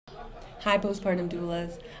Hi, postpartum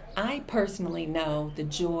doulas. I personally know the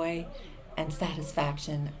joy and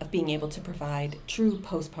satisfaction of being able to provide true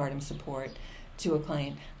postpartum support to a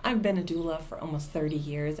client. I've been a doula for almost 30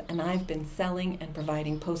 years, and I've been selling and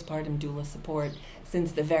providing postpartum doula support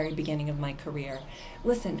since the very beginning of my career.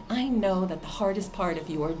 Listen, I know that the hardest part of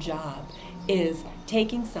your job is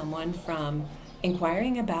taking someone from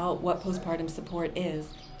inquiring about what postpartum support is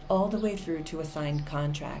all the way through to a signed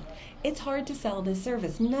contract. It's hard to sell this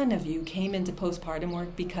service. None of you came into postpartum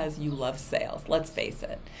work because you love sales, let's face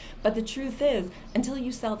it. But the truth is, until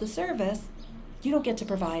you sell the service, you don't get to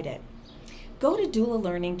provide it. Go to Doula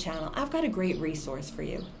Learning Channel. I've got a great resource for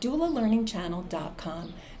you.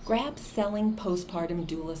 DoulaLearningChannel.com. Grab Selling Postpartum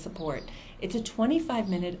Doula Support. It's a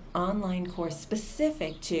 25-minute online course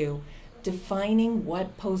specific to defining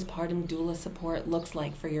what postpartum doula support looks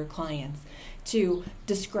like for your clients, to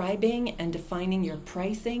describing and defining your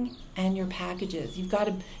pricing and your packages. You've got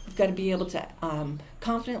to be able to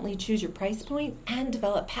confidently choose your price point and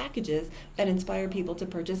develop packages that inspire people to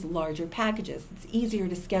purchase larger packages. It's easier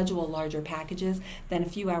to schedule larger packages than a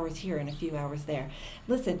few hours here and a few hours there.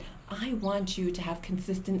 Listen, I want you to have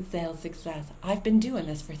consistent sales success. I've been doing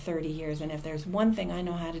this for 30 years, and if there's one thing I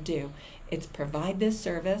know how to do, it's provide this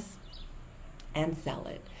service and sell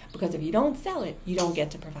it. Because if you don't sell it, you don't get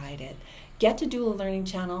to provide it. Get to Doula Learning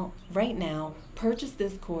Channel right now, purchase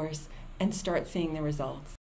this course, and start seeing the results.